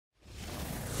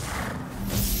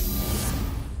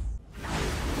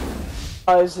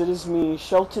Guys, it is me,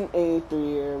 Chilton A3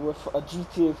 here with a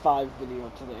GTA 5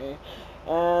 video today.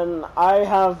 And I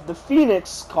have the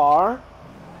Phoenix car.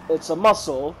 It's a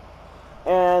muscle.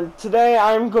 And today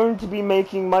I'm going to be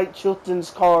making Mike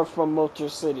Chilton's car from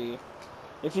Motorcity.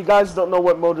 If you guys don't know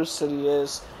what Motorcity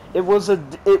is, it was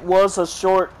a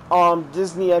short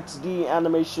Disney XD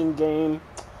animation game.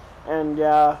 And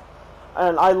yeah,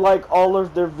 and I like all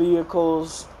of their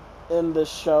vehicles in this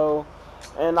show.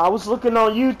 And I was looking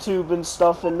on YouTube and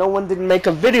stuff, and no one didn't make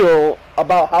a video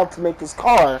about how to make his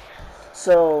car.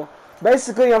 So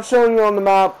basically, I'm showing you on the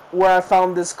map where I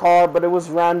found this car, but it was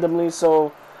randomly.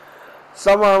 So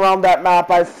somewhere around that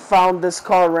map, I found this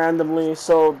car randomly.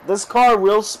 So this car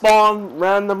will spawn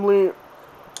randomly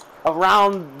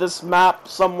around this map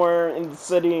somewhere in the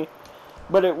city,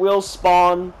 but it will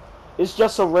spawn. It's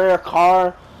just a rare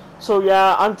car. So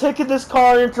yeah, I'm taking this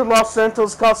car into Los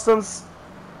Santos Customs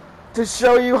to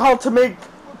show you how to make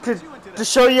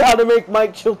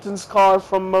Mike Chilton's car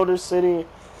from Motorcity.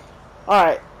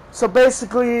 Alright, so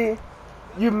basically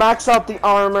you max out the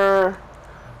armor,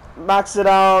 max it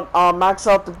out, max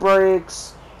out the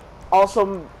brakes.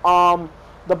 Also,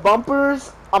 the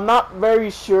bumpers, I'm not very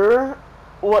sure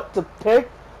what to pick,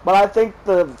 but I think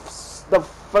the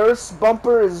first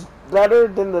bumper is better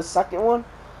than the second one,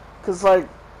 cause like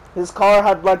his car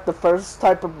had like the first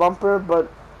type of bumper,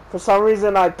 but for some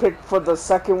reason I picked for the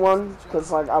second one, cause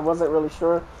like I wasn't really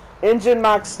sure. Engine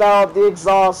maxed out, the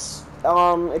exhaust,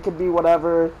 it could be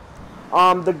whatever.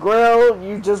 The grill,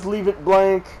 you just leave it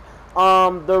blank.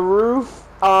 The roof,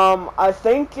 I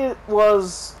think it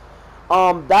was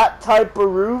that type of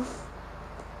roof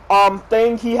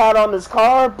thing he had on his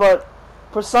car, but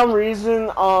for some reason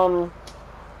on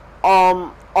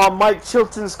Mike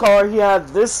Chilton's car he had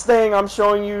this thing I'm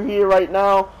showing you here right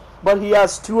now, but he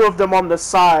has two of them on the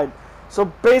side. So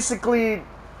basically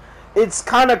it's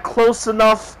kind of close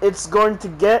enough it's going to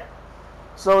get.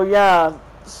 So yeah,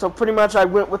 so pretty much I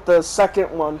went with the second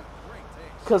one,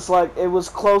 because like it was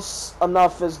close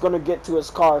enough it's going to get to his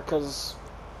car, because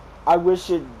I wish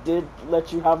it did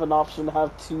let you have an option to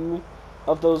have two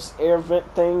of those air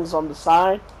vent things on the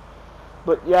side.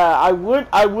 But yeah, I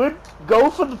would go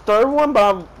for the third one,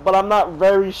 but I'm not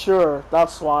very sure.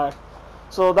 That's why.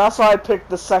 So that's why I picked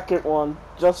the second one,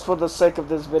 just for the sake of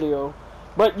this video.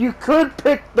 But you could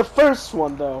pick the first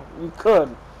one though. You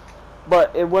could,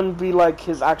 but it wouldn't be like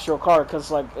his actual car,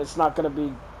 cause like it's not gonna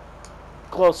be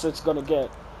close. It's gonna get.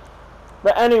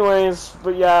 But anyways,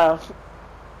 but yeah,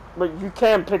 but you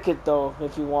can pick it though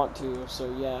if you want to.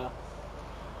 So yeah.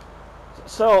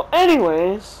 So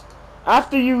anyways,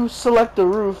 after you select the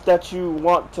roof that you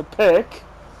want to pick,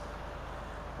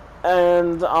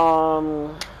 and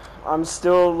I'm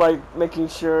still like making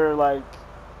sure, like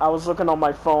I was looking on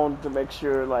my phone to make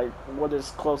sure like what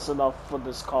is close enough for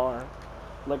this car.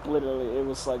 Like literally it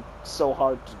was like so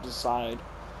hard to decide,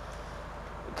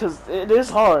 because it is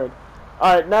hard.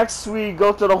 Alright, next we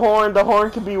go to the horn. The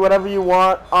horn can be whatever you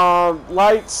want.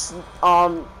 Lights,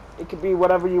 it could be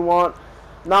whatever you want.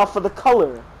 Now for the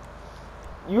color,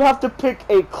 you have to pick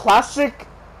a classic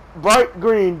bright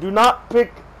green. Do not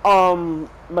pick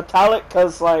metallic,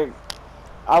 because like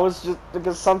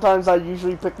because sometimes I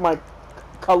usually pick my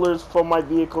colors for my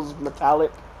vehicles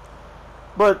metallic.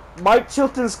 But Mike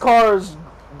Chilton's car's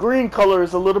green color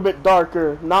is a little bit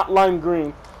darker, not lime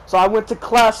green. So I went to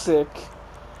classic.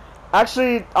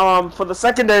 Actually, for the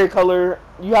secondary color,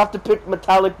 you have to pick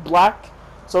metallic black,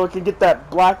 so it can get that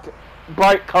black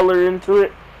bright color into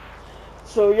it.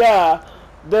 So yeah,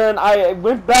 then I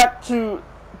went back to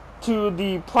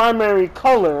the primary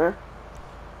color,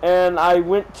 and I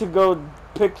went to go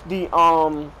pick the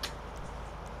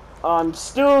I'm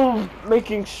still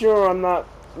making sure I'm not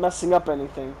messing up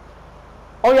anything.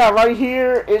 Oh yeah, right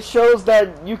here it shows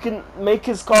that you can make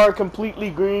his car completely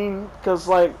green, because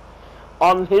like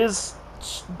on his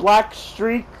black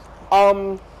streak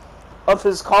of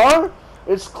his car,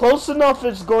 it's close enough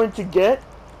it's going to get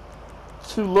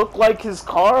to look like his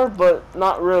car, but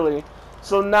not really.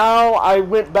 So now I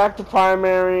went back to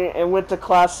primary and went to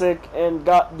classic and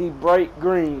got the bright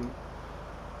green,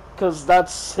 because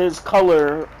that's his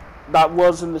color that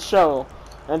was in the show.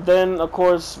 And then of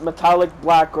course metallic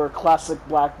black or classic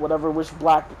black, whatever which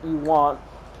black you want.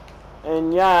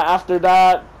 And yeah, after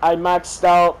that I maxed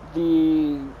out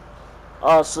the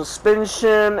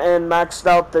suspension and maxed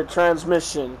out the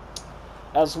transmission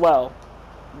as well.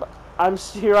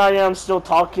 Here I am still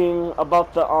talking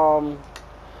about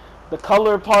the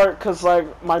color part, because like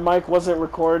my mic wasn't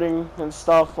recording and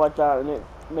stuff like that, and it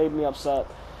made me upset.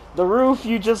 The roof,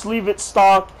 you just leave it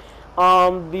stock.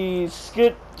 The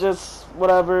skit, just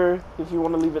whatever, if you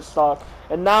want to leave it stock.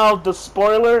 And now the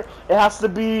spoiler, it has to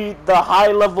be the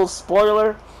high level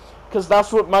spoiler, because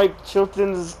that's what Mike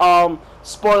Chilton's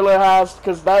spoiler has,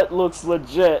 because that looks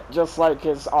legit, just like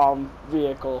his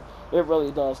vehicle. It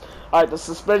really does. Alright, the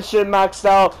suspension maxed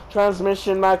out,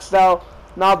 transmission maxed out.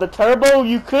 Now the turbo,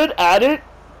 you could add it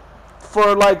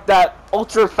for like that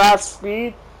ultra fast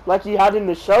speed like he had in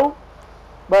the show,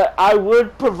 but I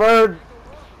would prefer.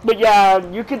 But yeah,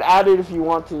 you can add it if you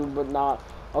want to, but not.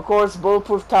 Of course,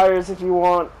 bulletproof tires if you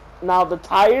want. Now the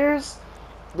tires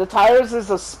is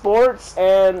a sports,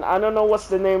 and I don't know what's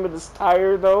the name of this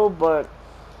tire though, but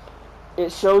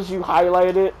it shows you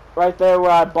highlighted right there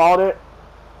where I bought it.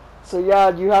 So yeah,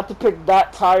 you have to pick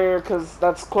that tire because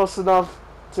that's close enough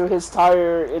to his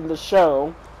tire in the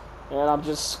show. And I'm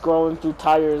just scrolling through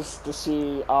tires to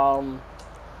see,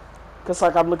 because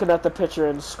like I'm looking at the picture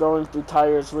and scrolling through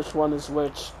tires, which one is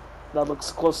which. That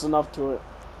looks close enough to it.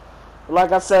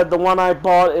 Like I said, the one I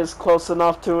bought is close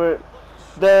enough to it.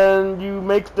 Then you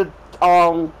make the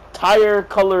tire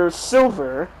color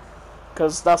silver,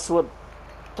 because that's what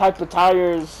type of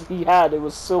tires he had. It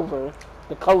was silver,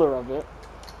 the color of it.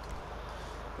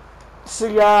 So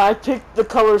yeah, I picked the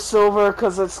color silver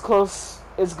because it's close.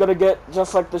 It's gonna get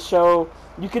just like the show.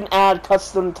 You can add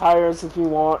custom tires if you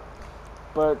want,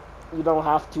 but you don't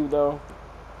have to though,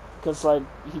 because like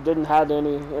he didn't have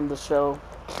any in the show.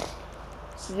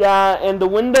 So yeah, and the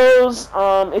windows,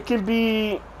 it can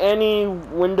be any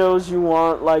windows you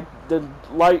want, like the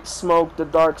light smoke, the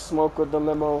dark smoke, or the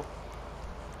limo.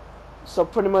 So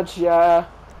pretty much, yeah,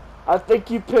 I think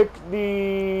you pick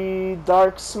the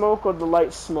dark smoke or the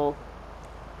light smoke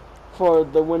for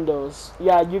the windows.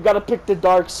 Yeah, you gotta pick the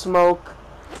dark smoke,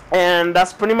 and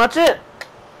that's pretty much it.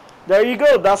 There you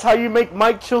go. That's how you make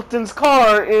Mike Chilton's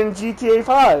car in GTA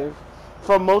 5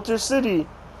 from Motorcity.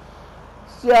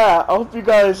 So yeah, I hope you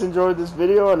guys enjoyed this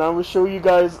video, and I will show you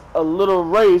guys a little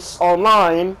race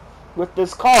online with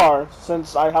this car,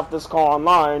 since I have this car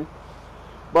online.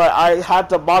 But I had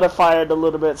to modify it a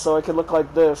little bit so it could look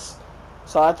like this.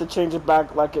 So I had to change it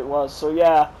back like it was. So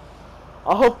yeah,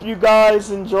 I hope you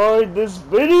guys enjoyed this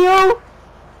video,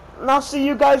 and I'll see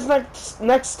you guys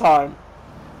next time.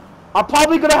 I'm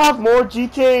probably gonna have more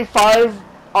GTA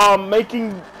 5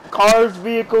 making cars,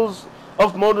 vehicles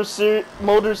of Motor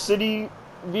City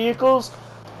vehicles.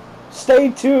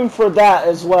 Stay tuned for that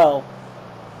as well.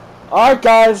 Alright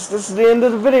guys, this is the end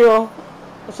of the video.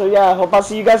 So yeah, I hope I'll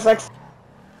see you guys next time.